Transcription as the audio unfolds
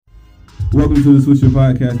Welcome to the Swisher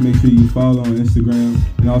podcast. Make sure you follow on Instagram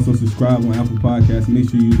and also subscribe on Apple Podcasts. Make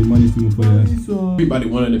sure you use the money symbol for that. Everybody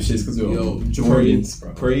wanted them shits because Jordans,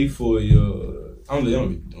 bro. Pray for your. I don't be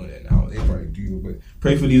doing that now. They probably do, but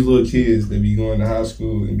pray for these little kids that be going to high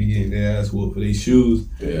school and be getting their ass whooped for their shoes.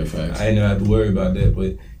 Yeah, facts. I ain't never have to worry about that,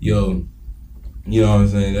 but yo. You know what I'm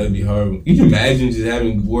saying? That'd be horrible. You can imagine just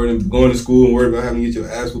going to school and worry about having to get your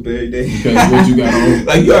ass whooped every day. Because what you got on.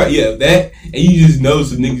 Like, that, and you just know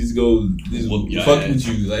some niggas go just fuck with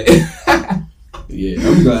you. Like, yeah,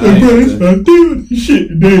 I'm glad I ain't have to deal with this shit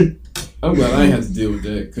today. I'm glad I ain't have to deal with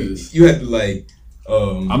that, because you had to, like,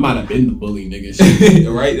 I might have been the bully nigga shit.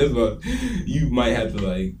 Right? That's what you might have to,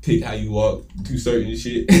 like, pick how you walk to certain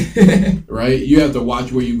shit. Right? You have to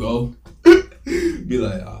watch where you go. Be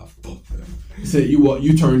like, oh, fuck, man. So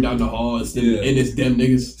you turn down the hall and it's them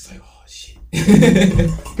niggas. It's like, oh shit.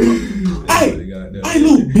 Hey,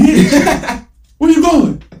 little bitch. Where you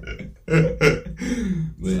going? But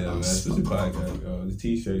yeah, man, that's such a podcast, y'all. The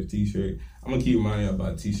t-shirt. I'm gonna keep reminding y'all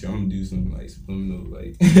about t-shirt. I'm gonna do some like subliminal,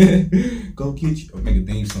 like go get you. Or make a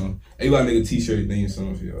theme song. Everybody make a t-shirt theme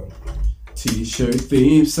song for y'all. T-shirt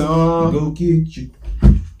theme song. Go get you.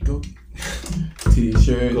 Go get.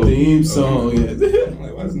 T-shirt theme song. Yeah. I'm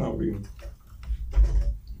like, why is it not real?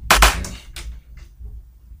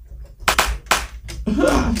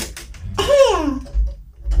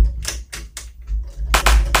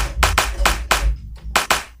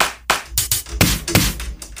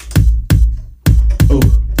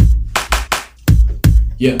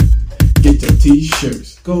 Yeah, get your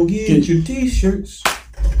t-shirts. Go get your t-shirts.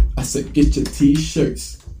 I said, get your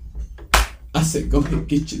t-shirts. I said, go ahead,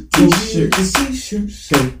 get your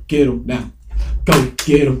t-shirts. Go get them now. Go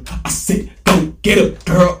get them. I said, go get them,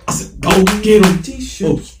 girl. I said, go get them.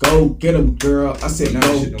 T-shirts. Go get them, girl. I said,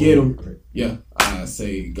 go get them. Yeah, I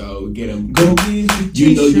say, go get them. Go get your t-shirts.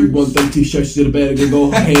 You know you want them t-shirts, you better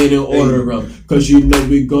go ahead and order them. Cause you know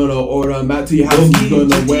we gonna order them out to your house. You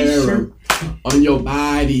gonna wear them on your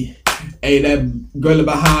body. Hey, that girl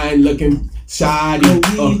behind looking shoddy.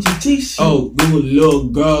 Oh, good little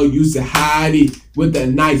girl used to hide it with a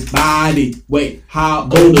nice body. Wait, how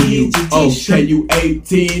old are you? Oh, can you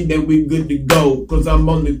 18? Then we good to go. Cause I'm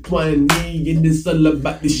only 20 and it's all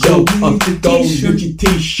about the show. Go get your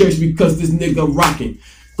t-shirts because this nigga rocking.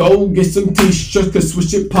 Go get some t-shirts cause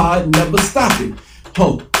Swisher Pod never stopping.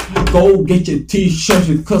 Oh, go get your t-shirts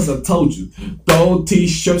because I told you. Go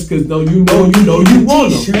t-shirts cause you know you want them. Oh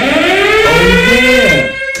yeah,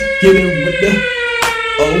 get it with the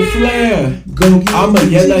old flair. I'ma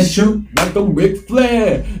yell at you like I'm Ric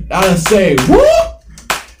Flair. I say whoop,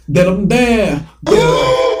 then I'm there.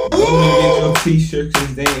 Go get your t-shirts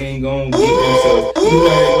cause they ain't gon' get them. So you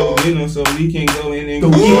gotta go get them so we can go in and go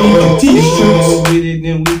get your t-shirts. Go get it,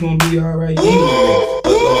 then we gon' be alright anyway.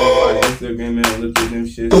 Instagram and look at them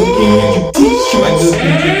shit. Go get your t-shirts. Like this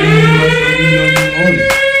picture, so we know you on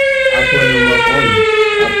it. I put them up on you.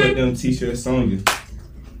 I put them t-shirts on you.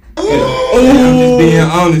 Yeah. I'm just being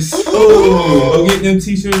honest. Go get them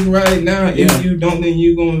t-shirts right now. If you don't, then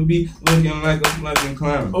you gonna be looking like a fucking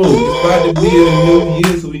clown. It's about to be a new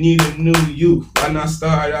year, so we need a new you. Why not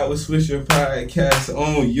start out with Swisher Podcast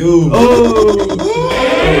on you? Go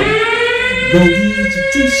get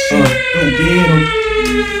your t-shirt.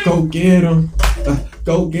 Go get them.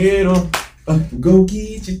 Go get them. Go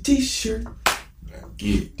get your t-shirt.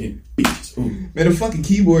 Get them bitches. Man, the fucking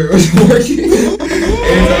keyboard wasn't working. Every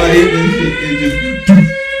time I hit this shit, it just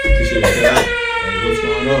this shit cut out. Like, what's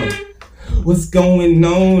going on? What's going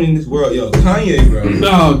on in this world? Yo, Kanye, bro.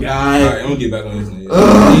 Oh, God. Alright, I'm gonna get back on this nigga. I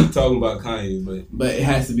keep talking about Kanye, but it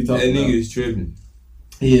has to be talked about. That nigga is tripping.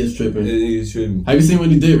 He is tripping. That nigga is tripping. Have you seen what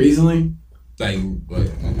he did recently? Like, what?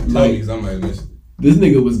 Tell me, because I might have missed it. This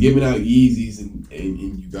nigga was giving out Yeezys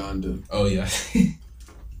in Uganda. Oh, yeah.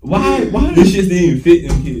 Why? This shit didn't even fit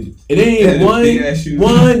them kids. It ain't one,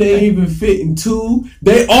 they ain't even fitting two.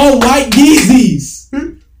 They all white Yeezys.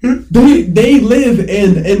 They live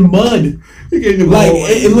in mud. Like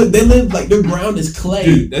they live like their ground is clay.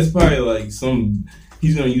 Dude, that's probably like he's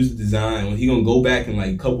gonna use the design when he gonna go back in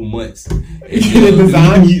like a couple months.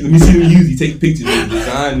 Design? Let me see them Yeezys. Take pictures of the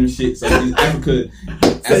design and shit. So Africa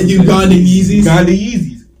Uganda Yeezys. Uganda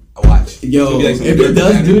Yeezys. I watch. Yo, like if it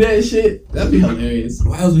does do that shit, that'd be hilarious.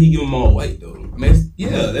 Why else would he give them all white though? I mean,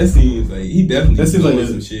 that seems like he definitely doing like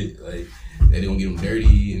some shit like that. They gonna get them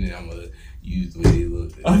dirty, and then I'm gonna use the way they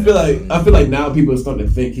look. I feel like now people are starting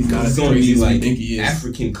to think he's not as crazy as we think he is.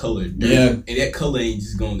 African color, dirt. Yeah, and that color ain't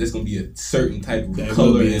just going. There's gonna be a certain type of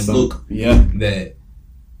color and look. Yeah, that.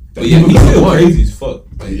 But yeah, he's still crazy as fuck.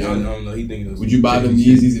 Like, I don't know. He thinking. Would you buy them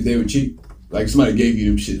Yeezys if they were cheap? Like somebody gave you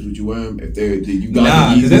them shits, would you wear them if you got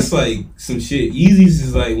Nah, Yeezys? cause that's like some shit. Yeezys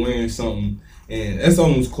is like wearing something, and that's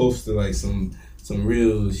almost close to like some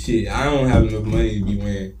real shit. I don't have enough money to be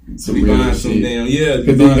wearing some real buying shit. some damn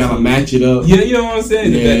Because then you gotta match it up. Yeah, you know what I'm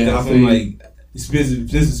saying? Yeah, That's some like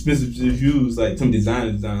expensive shoes, like some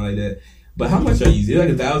design like that. But how much are Yeezys? Like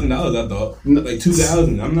 $1,000, I thought. Like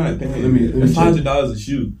 $2,000. I'm not paying. Let me $500 a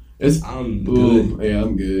shoe. I'm good. Yeah,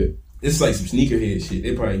 I'm good. It's like some sneakerhead shit.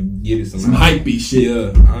 They probably get it some hype beat shit.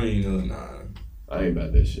 Yeah, I don't even know. Nah, I ain't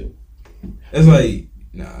about that shit. It's like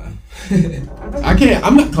nah. I can't.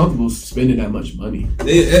 I'm not comfortable spending that much money.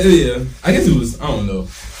 Yeah, I guess it was. I don't know.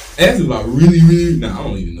 I guess it was about really. Nah, I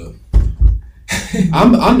don't even know.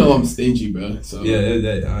 I know I'm stingy, bro. So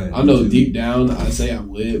yeah, I know deep down I say I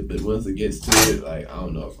would, but once it gets to it, like I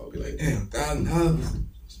don't know if I'll be like, damn, $1,000.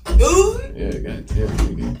 Yeah, goddamn,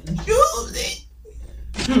 nigga. Use it.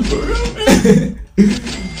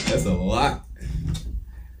 That's a lot.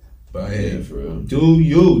 But yeah, for real. Do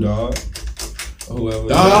you, dog?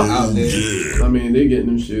 Whoever out there. I mean, they getting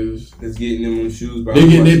them shoes. That's getting them shoes, bro. They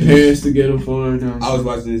getting their parents to get them for them. I was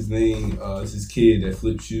watching this thing. It's this kid that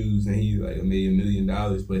flipped shoes, and he like made $1 million.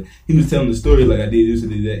 But he was telling the story like I did this or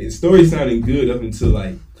did that. His story sounded good up until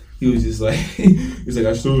like he was just like he's like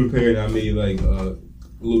I sold a pair and I made like a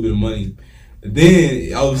little bit of money.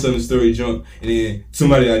 Then all of a sudden the story jumped, and then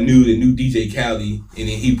somebody I knew that knew DJ Khaled, and then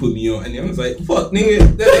he put me on, and then I was like, "Fuck,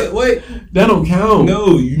 nigga, what? That don't count."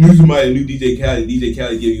 No, you knew somebody that knew DJ Khaled. DJ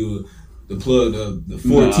Khaled gave you the plug of the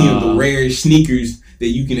 14 of the rarest sneakers that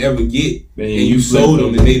you can ever get, and you sold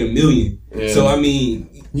them and made $1 million. Yeah. So I mean,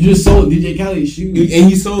 you just sold DJ Khaled's shoes,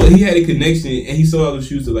 and he had a connection, and he sold all the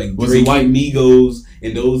shoes to like Drake, White Migos,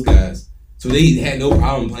 and those guys. So they had no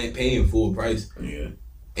problem paying full price. Yeah.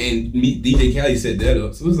 And DJ Khaled set that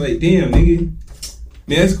up. So it was like, damn, nigga.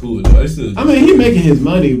 Man, that's cool, though. I mean, he making his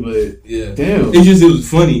money, but yeah. Damn. It was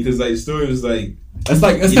funny, because like the story was like, it's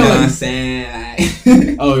kind of like, what I'm saying?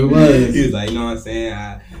 Like, oh, it was. He was like, you know what I'm saying?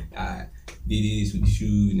 I did this with the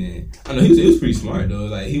shoes. And I know it was pretty smart, though.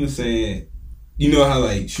 Like, he was saying, you know how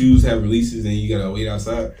like shoes have releases and you gotta wait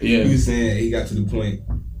outside? Yeah. He was saying he got to the point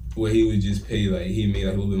where he would just pay, like, he made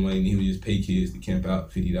like a little bit of money, and he would just pay kids to camp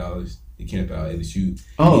out $50. To camp out at the shoot.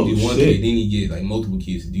 Oh, he did one shit. kid, then he get like multiple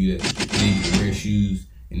kids to do that. And then he get wear shoes,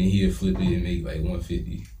 and then he'd flip it and make like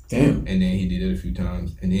 $150. Damn. And then he did it a few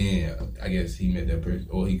times, and then I guess he met that person,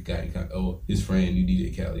 or he got his friend knew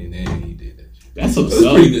DJ Khaled, and then he did that. That's what's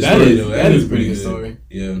up. That is pretty good story.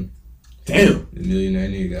 Yeah. Damn. The millionaire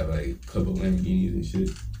nigga got like a couple Lamborghinis and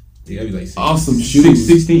shit. He gotta be like awesome shoes.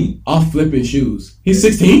 16. Off flipping shoes. He's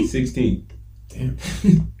 16? 16. Damn.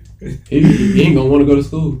 he ain't gonna want to go to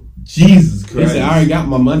school. Jesus Christ. He said, I already got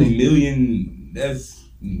my money. $1 million,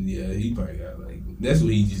 he probably got like, that's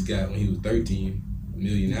what he just got when he was 13. $1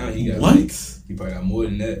 million now, he got what? Like, he probably got more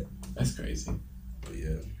than that. That's crazy. But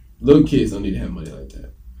yeah. Little kids don't need to have money like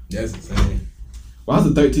that. That's insane. Why does a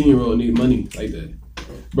 13-year-old need money like that?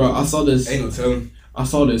 Bro, I saw this. Ain't no telling. I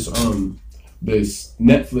saw this this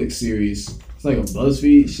Netflix series. It's like a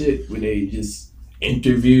BuzzFeed shit where they just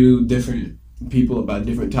interview different people about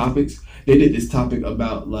different topics. They did this topic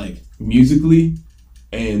about like musically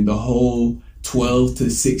and the whole 12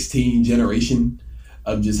 to 16 generation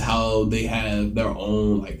of just how they have their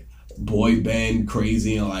own like boy band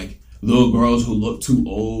crazy and like little girls who look too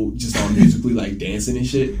old just on musically like dancing and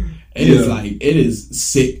shit. It is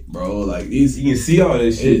sick, bro. Like these, you can see all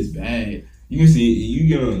this shit. It is bad. You can see you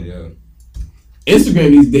young, yeah. Instagram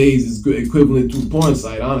these days is equivalent to a porn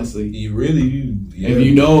site, honestly. You really yeah. If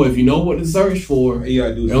you know what to search for, you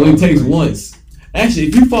gotta do it only takes once. Actually,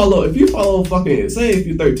 if you follow fucking, say if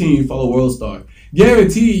you're 13, you follow World Star,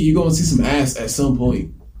 guarantee you're gonna see some ass at some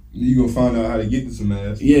point. You gonna find out how to get to some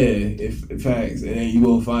ass. Yeah, if facts, and then you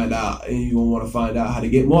will find out, and you gonna want to find out how to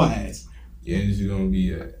get more ass. Yeah, this is gonna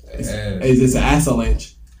be a ass. It's an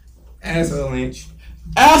assavalanche. Assavalanche.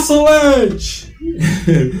 Assavalanche.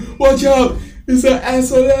 Watch out. It's an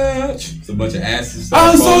assavalanche. It's a bunch of asses.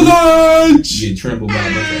 Assavalanche. You get trampled by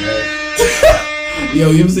a bunch of ass.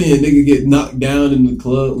 Yo, you ever seen a nigga get knocked down in the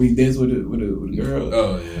club when he danced with a girl?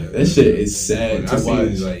 Oh yeah, that shit is sad to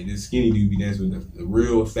watch. Like this skinny dude be dancing with a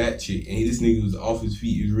real fat chick, and this nigga was off his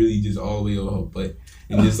feet. He was really just all the way on her butt,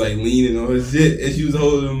 and just like leaning on her shit, and she was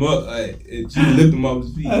holding him up, like she was lifting him off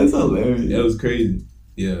his feet. That's hilarious. That was crazy.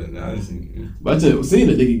 Yeah, but seeing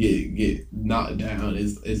a nigga get knocked down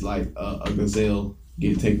is like a gazelle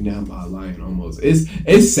get taken down by a lion almost. It's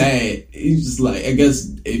sad. It's just like, I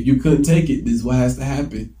guess if you couldn't take it, this is what has to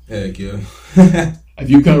happen. Heck yeah. If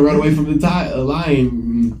you couldn't run away from a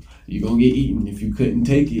lion, you're gonna get eaten. If you couldn't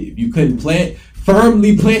take it, if you couldn't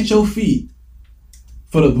firmly plant your feet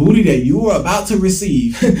for the booty that you are about to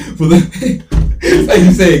receive. For the, it's like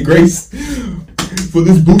you said, grace. For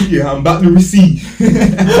this booty I'm about to receive.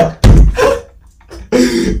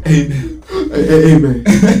 Amen.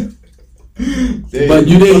 Amen. But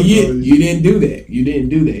you didn't do that. You didn't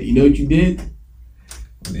do that. You know what you did?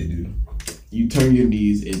 What they do? You turn your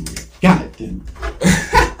knees in. God damn.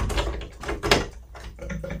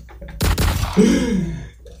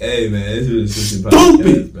 Hey man, this is such a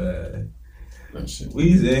Stupid. podcast, man. Shit.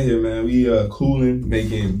 We just in here, man. We cooling,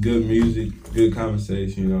 making good music, good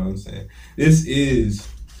conversation. You know what I'm saying? This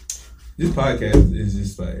podcast is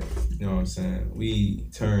just like, you know what I'm saying? We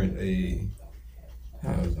turned a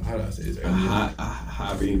how do I say this? A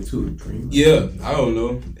hobby into a dream. Yeah, I don't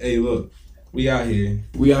know. Hey, look, we out here.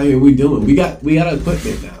 We out here. We doing. We got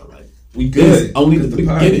equipment now. Like we good. Only the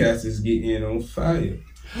beginning. podcast is getting on fire.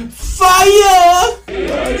 Fire!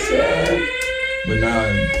 But now,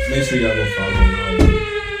 make sure y'all go follow on all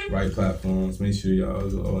the right platforms. Make sure y'all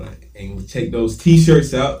go and check those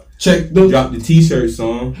t-shirts out. Check those. Drop the t-shirts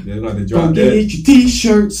on. They're going to drop that. Get your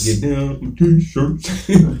t-shirts. Get them t-shirts.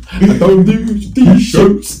 I don't do your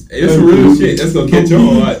t-shirts. Hey, that's some real shit. That's going to catch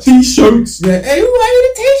on. Watch. T-shirts. Yeah, hey, why you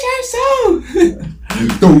the t-shirts on?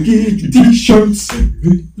 Go get your t-shirts.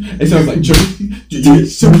 It sounds like church. Your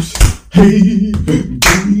t-shirts. Hey, go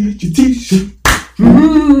get your t-shirt.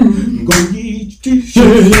 Go get your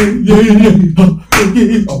t-shirts. Yeah. Go get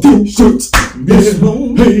your t-shirts. This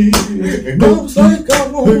long. Hey, it goes like I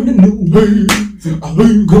wanna know. Hey, I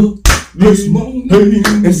wake up this morning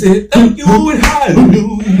and said, thank you and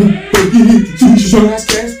hallelujah. Go get your t-shirts.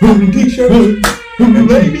 T-shirts. And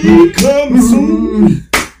baby, come soon.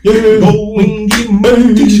 Yeah, go and get my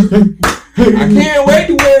t-shirt. I can't wait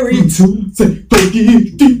to wear it too. Say, go get your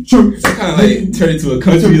t-shirts. I kind of like turn it to a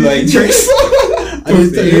country like church song. I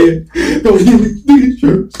just say, go get your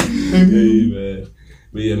t-shirts. Hey, man.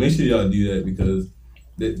 But yeah, make sure y'all do that because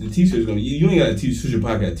the t-shirt's gonna be. You ain't got a Swisher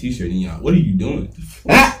podcast t-shirt in y'all. What are you doing?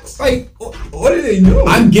 It's like, what are they doing?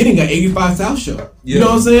 I'm getting an 85 South show. Yeah. You know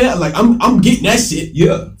what I'm saying? Like I'm getting that shit.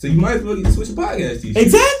 Yeah. So you might as well get the Swisher podcast t-shirt.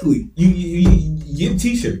 Exactly. You get a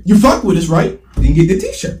t-shirt. You fuck with us, right? Then get the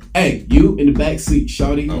t-shirt. Hey, you in the back seat,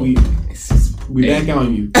 shawty. We back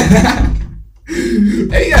on you.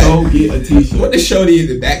 Hey, go get a t-shirt. What does shorty in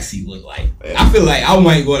the back seat look like? I feel like I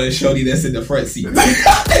might go to a shorty that's in the front seat.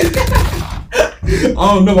 I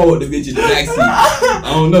don't know about what the bitch in the back seat.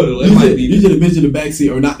 I don't know though. Usually the bitch in the back seat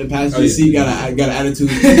or not the passenger seat got an attitude.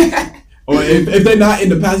 Or if they're not in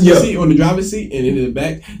the passenger seat or in the driver's seat and in the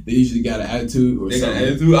back, they usually got an attitude or something. Got an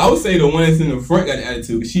attitude. I would say the one that's in the front got an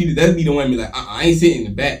attitude. That'd be the one be like, I ain't sitting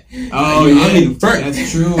in the back. Oh, yeah. I'm in the front.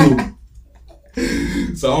 That's true.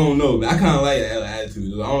 So I don't know, man. I kind of like that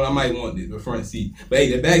attitude. I might want the front seat, but hey,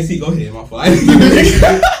 the back seat, go ahead, my fault.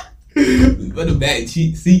 But the back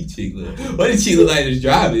seat chick look. What did she look like just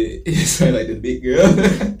driving? It's like the big girl.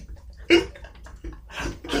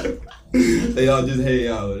 They all just hang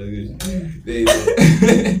out.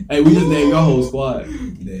 Hey, we just named our whole squad.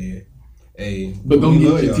 Yeah. Hey, but go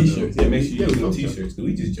get your t-shirts. Yeah, make sure you get your t-shirts. Cause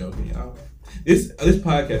we just joking, y'all. This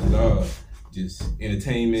podcast is all just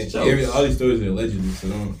entertainment. All these stories are allegedly, so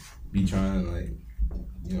don't be trying to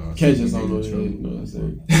catch us on those. You know what I'm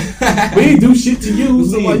saying? We ain't do shit to you,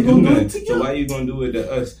 so why you gonna do it to you? So why you gonna do it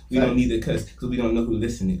to us? We don't need to cuss because we don't know who's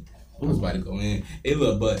listening. I was about to go in. Hey,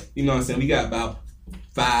 look, but you know what I'm saying? We got about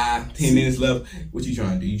 5-10 minutes left. What you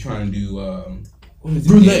trying to do? You trying to do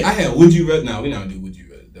roulette? I had would you rather. No, we not do would you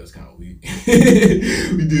rather. That was kind of weird.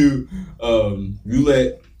 We do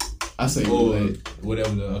roulette. I say roulette.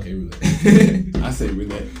 Whatever roulette. I say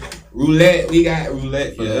roulette. Roulette. We got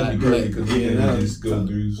roulette. Yeah, that'd be perfect because we can just go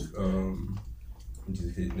through.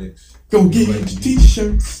 Just hit next. Go get your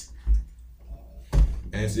t-shirts.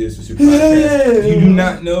 Answer this with your podcast. If you do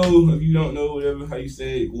not know, if you don't know, whatever how you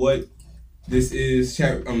say what this is,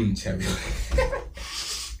 chat.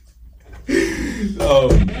 Oh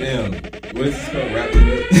damn, what is this called? Rap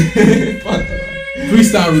roulette. Fuck.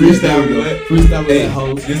 Freestyle roulette. Freestyle roulette.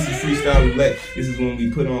 Host. This is freestyle roulette. This is when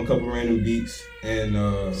we put on a couple random beats and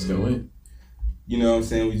let's go in. You know what I'm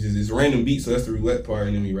saying? It's random beats, so that's the roulette part,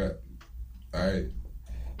 and then we rap. All right,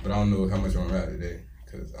 but I don't know how much I'm gonna rap today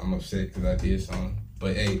because I'm upset because I did something.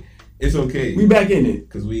 But hey, it's okay. We back in it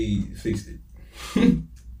because we fixed it.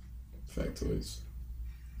 Factoids. Is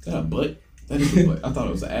that a butt? That is a butt. I thought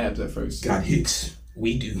it was the abs at first. Got hicks.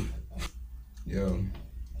 We do. Yo.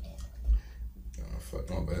 Fuck,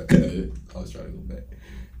 my bad. I was trying to go back.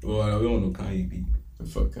 Well, we don't know Kanye beat.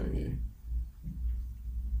 Fuck Kanye.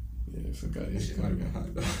 Yeah, fuck Kanye. This shit might have been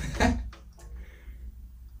hot though.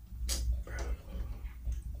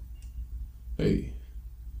 Hey.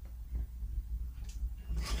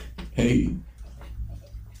 Hey.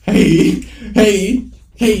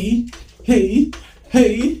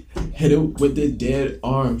 Hit it with the dead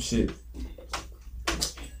arm shit.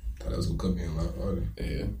 Thought that was gonna cut me in my order.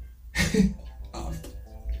 Yeah.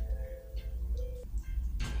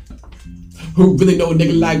 Who really know a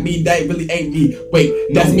nigga like me? That really ain't me.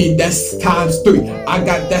 Wait, that's me, that's times 3. I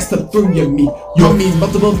got that's the 3 of me. You mean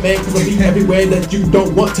multiple man, cause I be everywhere that you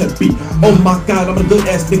don't want to be. Oh my god, I'm a good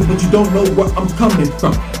ass nigga, but you don't know where I'm coming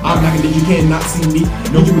from. I'm knocking that you cannot see me.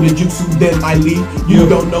 No, you with the jutsu, then I leave. You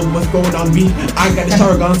don't know what's going on me. I got the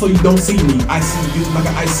Sharingan, so you don't see me. I see you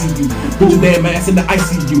like an ICU. Put your damn ass in the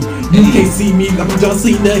ICU. You can't see me like I'm John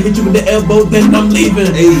Cena. Hit you with the elbow, then I'm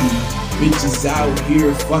leaving. Hey. Bitches out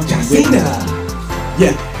here fucking with me.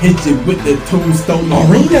 Yeah, hit you with the tombstone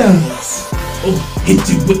arenas. Oh, hit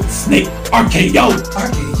you with the snake RKO.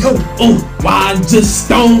 Oh, why just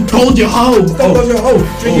stone cold your hoe? Stone cold your hoe.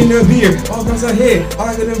 Drinking the beer. All across her head. All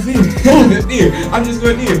I got them beer. I'm just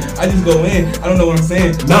going near. I just go in. I don't know what I'm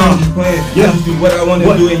saying. Nah. I'm just playing. Yeah. I just do what I want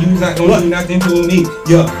to do, and you's not gonna do nothing to me.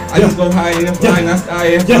 Yeah. I just go high in the fly, and I sky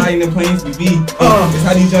and fly in the planes we be. It's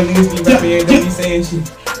how these young niggas be rapping and don't be saying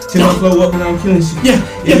shit. Till I flow up and I'm killing shit. Yeah.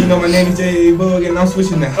 You know my name is J Bug and I'm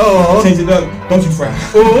switching now. Change it up, don't you fry.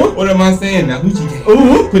 What am I saying now? Gucci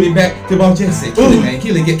gang. Put it back to Bob Jesse. Kill it, man.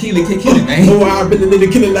 Kill it, man. Oh, I really need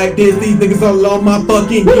to kill it like this. These niggas all on my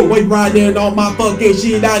fucking get way riding on my fucking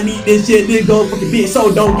shit. I need this shit, nigga. Fucking bitch,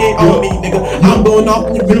 so don't get on me, nigga. I'm going off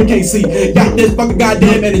and you really can't see. Got this fucking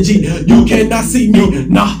goddamn energy. You cannot see me.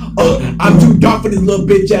 Nah. I'm too dark for these little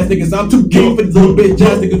bitch ass niggas. I'm too king for these little bitch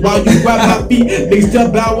ass niggas. While you grab my feet, niggas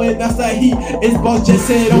still bowing. That's the heat. It's Boss just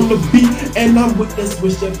said on the beat. And I'm with the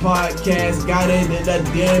Swisher podcast. Got it in the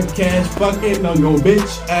damn cash. Fucking on your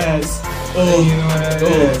bitch ass. You know what that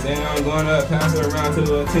is. And I'm gonna pass it around to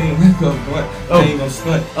the team. Go, what? I ain't gonna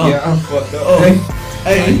stunt. Yeah, I'm fucked up.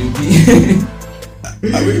 Hey.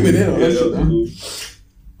 I really been in on that shit.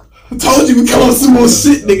 I told you we come on some more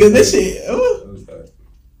shit, nigga. That shit.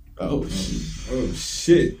 Oh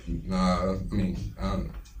shit. Nah, I mean,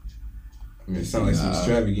 it sounds like some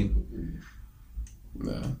extravagant.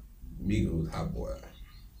 Nah. Migos, hot boy.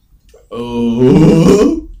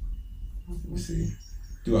 Oh. Let me see.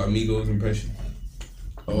 Do our Migos impression.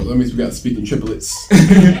 Oh, that means we got speaking triplets.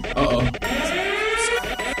 Oh,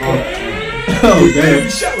 damn.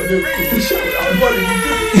 Shower, dude. Shower. I wanted to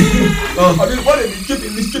drip. I just wanted to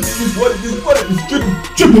dripping. This water, drip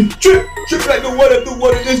like the water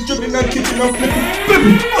that's dripping. I'm kitchen, I'm flipping.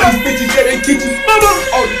 All these bitches, yeah, they kitchen.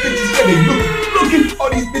 All these bitches, yeah, they looking. All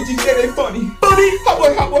these bitches, yeah, they funny. Hot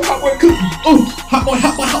boy, cooking. Hot boy,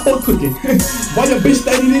 cooking. Why your bitch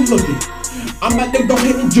steady looking? I'm about to go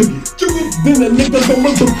ahead and drip it. Then the nigga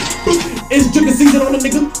gonna book. It's dripping season on the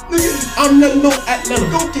nigga. I'm not no Atlanta.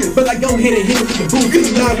 But I go ahead and hit it with the boom.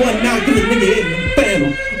 919, cause the nigga in the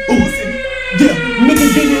phantom. Yeah, nigga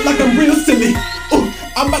get it like I'm real silly.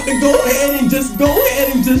 I'm about to go ahead and just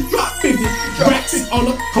drop 50 racks on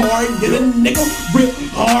a car and get a nigga real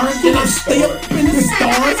hard. Then I'm stay up in the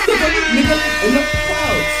stars, nigga in the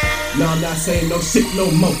clouds. No, I'm not saying no shit no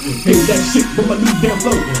more. Hit that shit with my new damn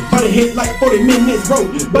flow. Probably hit like 40 minutes, bro.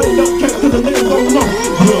 But it don't count cause the nigga going on.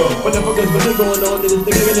 What the fuck is really going on? This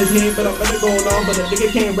nigga in his head, but I'm better going on. But the nigga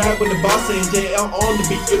can't rap with the boss and JL on the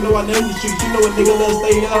beat. You know I know the streets. You know a nigga let's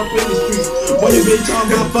stay up in the streets. Why your bitch on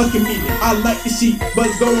my fucking me? I like the sheet, but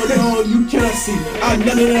it's going on you cannot see. I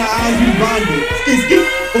none of the eyes you blinded.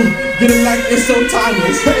 Get it like it's so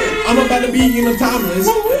timeless. I'm about to be in the timeless.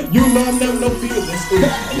 You know I'm never no feelings.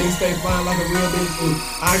 Niggas stay flying like a real bitch.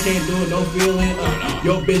 I can't do it, no feeling.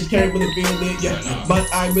 Your bitch can't really feel it, yeah. But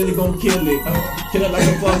I really gon' kill it. Kill it like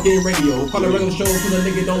a fucking radio. Call it regular show cause a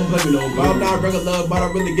nigga don't play me no. But I'm not regular, but I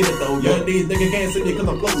really get it though. Young these niggas can't sit there cause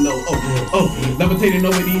I'm floating though. Levitating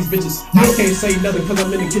over these bitches. I can't say nothing cause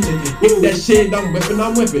I'm in the kitchen. Get that shit, I'm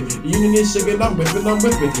whipping. You need this shit, I'm whipping.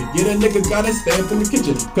 Get a nigga gotta stay up in the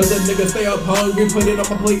kitchen. Cause a nigga stay up hungry, put it on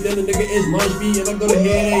my plate, then the nigga is lunch me, and I go to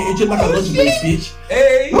head and eat you like a lunch base, bitch.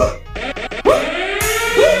 Hey!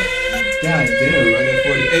 God damn, right at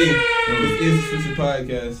 48. This is the Swisher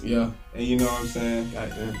podcast. Yeah. And you know what I'm saying? God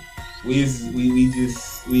damn. We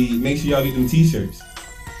make sure y'all get them t-shirts.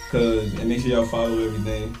 And make sure y'all follow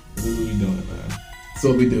everything. This is what we doing, man. That's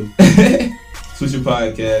what we do. Swisher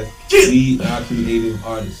podcast. We are creative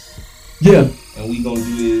artists. Yeah. And we gonna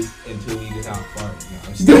do this until we get out farting.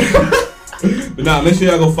 But make sure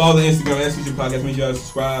y'all go follow the Instagram at Swisher Podcast. Make sure y'all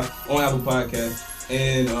subscribe on Apple Podcasts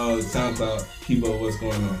and SoundCloud. Keep up what's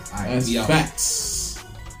going on. That's facts.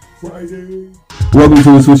 Friday. Welcome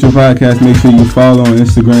to the Swisher Podcast. Make sure you follow on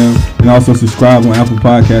Instagram and also subscribe on Apple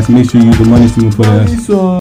Podcasts. Make sure you use the money stream for that.